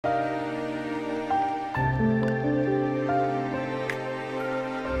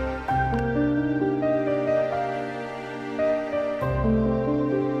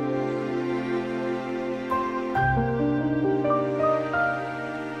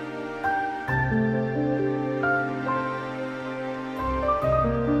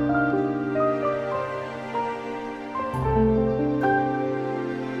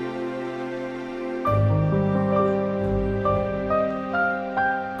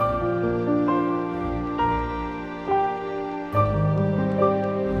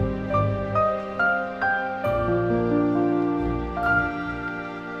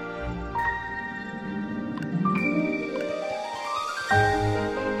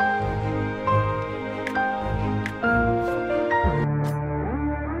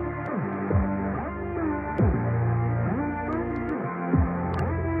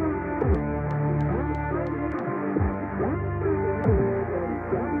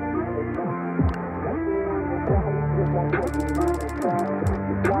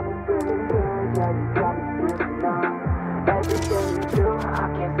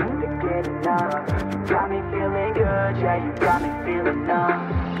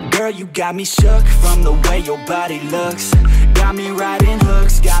Girl, you got me shook from the way your body looks. Got me riding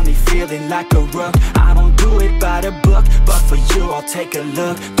hooks, got me feeling like a rook. I don't do it by the book, but for you I'll take a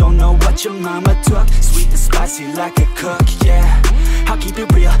look. Don't know what your mama took, sweet and spicy like a cook, yeah. I'll keep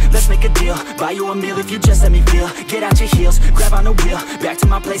it real, let's make a deal. Buy you a meal if you just let me feel. Get out your heels, grab on the wheel. Back to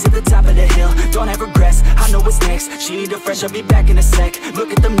my place at the top of the hill. Don't have regrets, I know what's next. She need to fresh, I'll be back in a sec.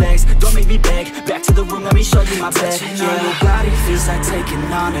 Look at them legs, don't make me beg. Back to the room, let me show you my bed. Touching on your body feels like taking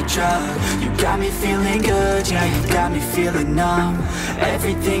on a drug. You got me feeling good, yeah, you got me feeling numb.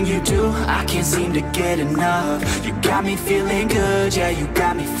 Everything you do, I can't seem to get enough. You got me feeling good, yeah, you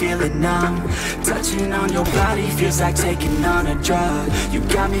got me feeling numb. Touching on your body feels like taking on a drug. You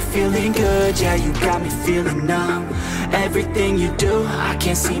got me feeling good, yeah, you got me feeling numb. Everything you do, I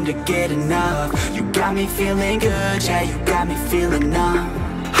can't seem to get enough. You got me feeling good, yeah, you got me feeling numb.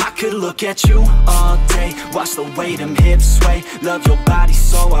 I could look at you all day, watch the way them hips sway. Love your body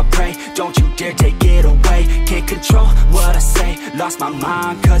so I pray, don't you dare take it away. Can't control what I say, lost my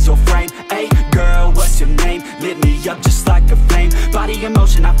mind cause your frame. Hey girl, what's your name? Lit me up just like a flame. Body in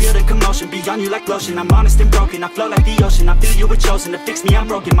motion, I feel the commotion. Beyond you like lotion, I'm honest and broken. I flow like the ocean, I feel you were chosen to fix me, I'm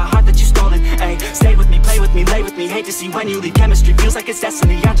broken. My heart that you stolen, hey. Stay with me, play with me, lay with me. Hate to see when you leave, chemistry feels like it's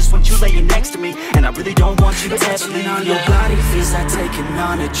destiny. I just want you laying next to me, and I really don't want you to ever leave. On your body feels like taking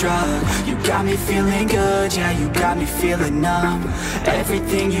on a drug. You got me feeling good, yeah, you got me feeling numb.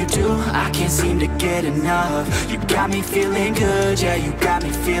 Everything you do, I can't seem to get enough. You got me feeling good, yeah, you got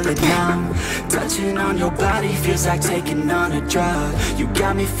me feeling numb. Touching on your body feels like taking on a drug. You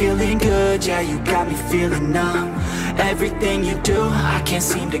got me feeling good, yeah, you got me feeling numb. Everything you do, I can't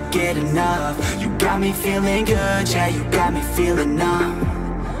seem to get enough. You got me feeling good, yeah, you got me feeling numb.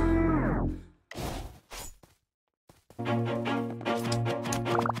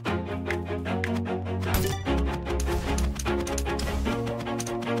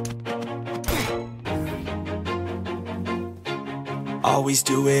 Always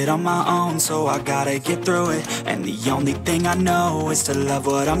do it on my own, so I gotta get through it. And the only thing I know is to love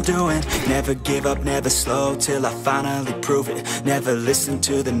what I'm doing. Never give up, never slow, till I finally prove it. Never listen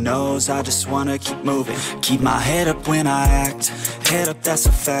to the no's, I just wanna keep moving. Keep my head up when I act, head up, that's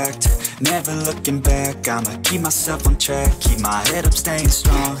a fact. Never looking back, I'ma keep myself on track. Keep my head up, staying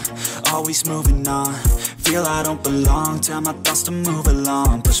strong, always moving on. Feel I don't belong, tell my thoughts to move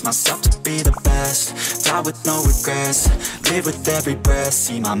along. Push myself to be the best, die with no regrets. Live with every breath,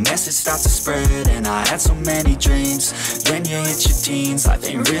 see my message start to spread. And I had so many dreams, then you hit your teens. Life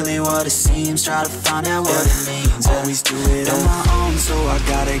ain't really what it seems, try to find out what it means. Always do it on my own, so I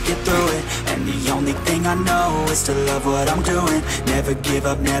gotta get through it. And the only thing I know is to love what I'm doing. Never give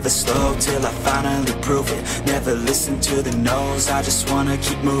up, never slow, till I finally prove it. Never listen to the no's, I just wanna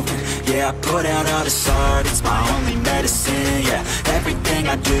keep moving. Yeah, I put out all this art, it's my only medicine. Yeah, everything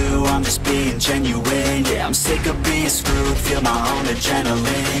I do, I'm just being genuine. Yeah, I'm sick of being screwed, feel my own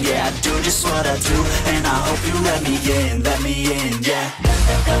adrenaline. Yeah, I do just what I do, and I hope you let me in, yeah.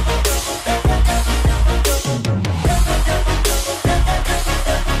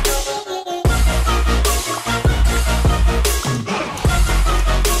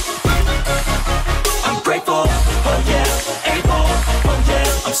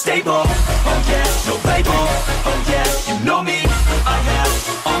 I'm stable, oh yeah, no label, oh yeah, you know me. I have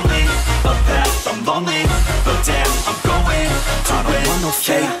only a path, I'm lonely, but damn, I'm going to win. I don't want no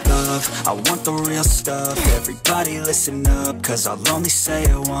fake love, I want the real stuff. Everybody listen up, cause I'll only say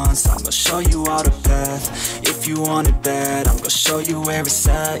it once. I'm gonna show you all the path, if you want it bad. I'm gonna show you where it's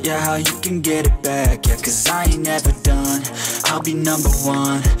at, yeah, how you can get it back. Yeah, cause I ain't never done, I'll be number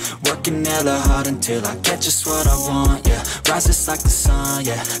one. Working hella hard until I get just what I want, yeah. Rises like the sun,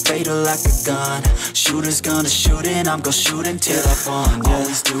 yeah, fatal like a gun. Shooter's gonna shoot and I'm gonna shoot until I've won, yeah.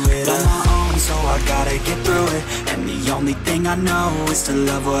 Always do it on my own, so I gotta get through it. And the only thing I know is to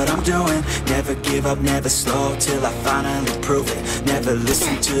love what I'm doing. Never give up, never slow, till I finally prove it. Never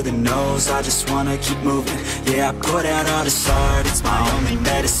listen to the no's, I just wanna keep moving. Yeah, I put out all this art, it's my only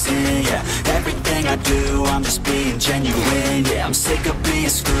medicine. Yeah, everything I do, I'm just being genuine. Yeah, I'm sick of being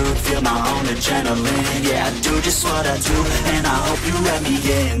screwed, feel my own adrenaline. Yeah, I do just what I do, and I hope you let me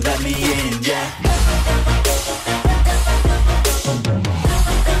in, yeah.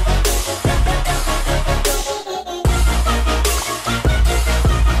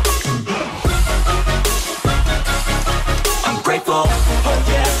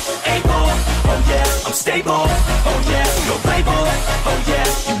 I'm stable, oh yeah, no label, oh yeah,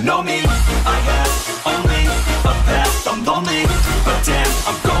 you know me. I have only a path, I'm lonely, but damn,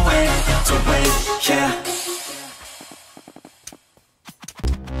 I'm going to win, yeah.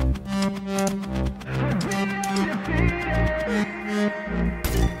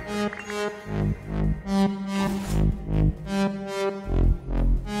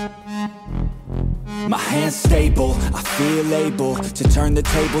 My hand's stable, I feel able to turn the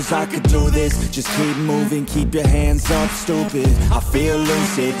tables, I could do this. Just keep moving, keep your hands up, stupid. I feel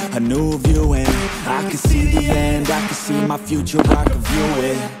lucid, a new view, and I can see the end, I can see my future, I can view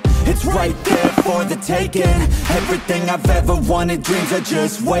it. It's right there for the taking. Everything I've ever wanted, dreams are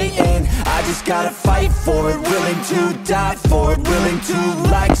just waiting. I just gotta fight for it, willing to die for it, willing to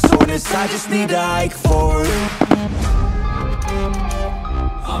like soreness, I just need to hike for it.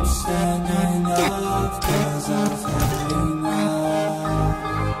 I'm standing up 'cause I've had enough.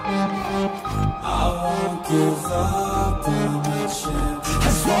 I won't give up, I'm a champion.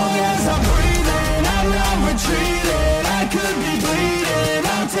 As long as I'm breathing, I'm not retreating. I could be bleeding,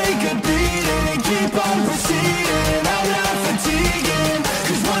 I'll take a beating and keep on proceeding. I'm not fatiguing,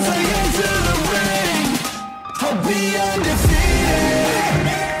 'cause once I enter the ring, I'll be undefeated.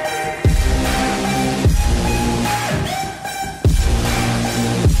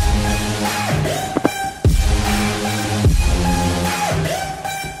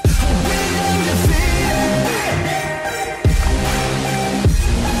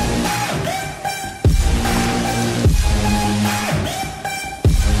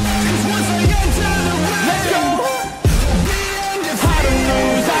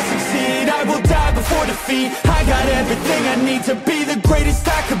 I got everything I need to be the greatest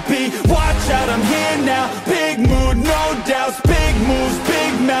I could be. Watch out, I'm here now. Big mood, no doubts. Big moves,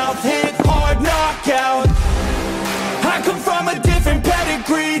 big mouth. Hit hard, knockout. I come from a different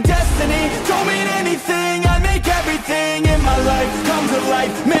pedigree. Destiny don't mean anything. I make everything in my life come to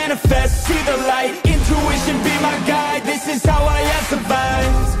life. Manifest, see the light. Intuition be my guide. This is how I have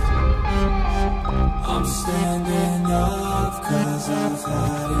survived. I'm standing up 'cause I've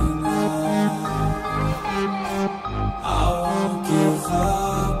had enough. I won't give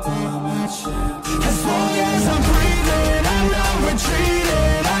up, I'm a champion. As long as I'm breathing, I'm not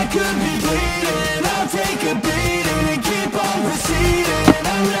retreating. I could be bleeding, I'll take a beating and keep on proceeding.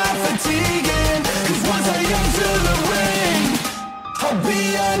 I'm not fatiguing, 'cause once I enter the ring, I'll be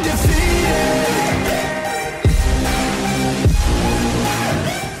undefeated.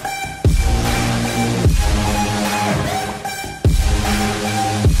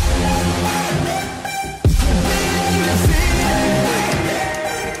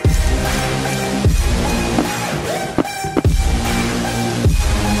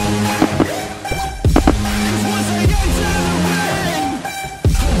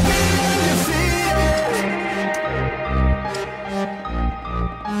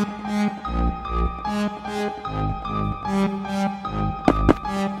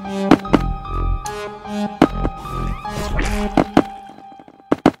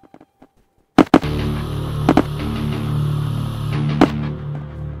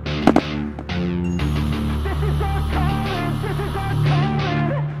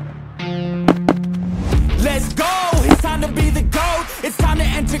 Let's go, it's time to be the GOAT. It's time to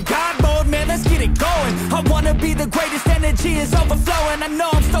enter God mode, man, let's get it going. I wanna be the greatest, energy is overflowing. I know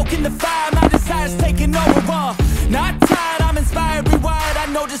I'm stoking the fire, my desire's taking over. Not tired, I'm inspired, rewired. I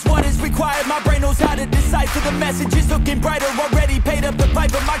know just what is required. My brain knows how to decipher the messages, looking brighter. Already paid up the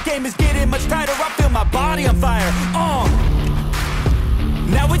pipe, but my game is getting much tighter. I feel my body on fire,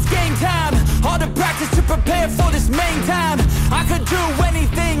 now it's game time. All the practice to prepare for this main time. I could do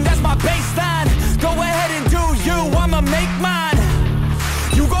anything, that's my baseline. Go ahead and do you, I'ma make mine.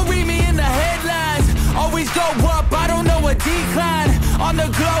 You gon' read me in the headlines. Always go up, I don't know a decline. On the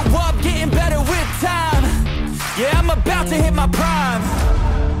glow up, getting better with time. Yeah, I'm about to hit my prime.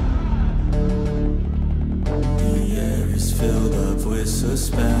 The air is filled up with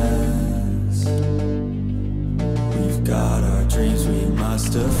suspense. We've got our dreams we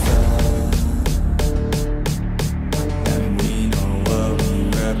must defend.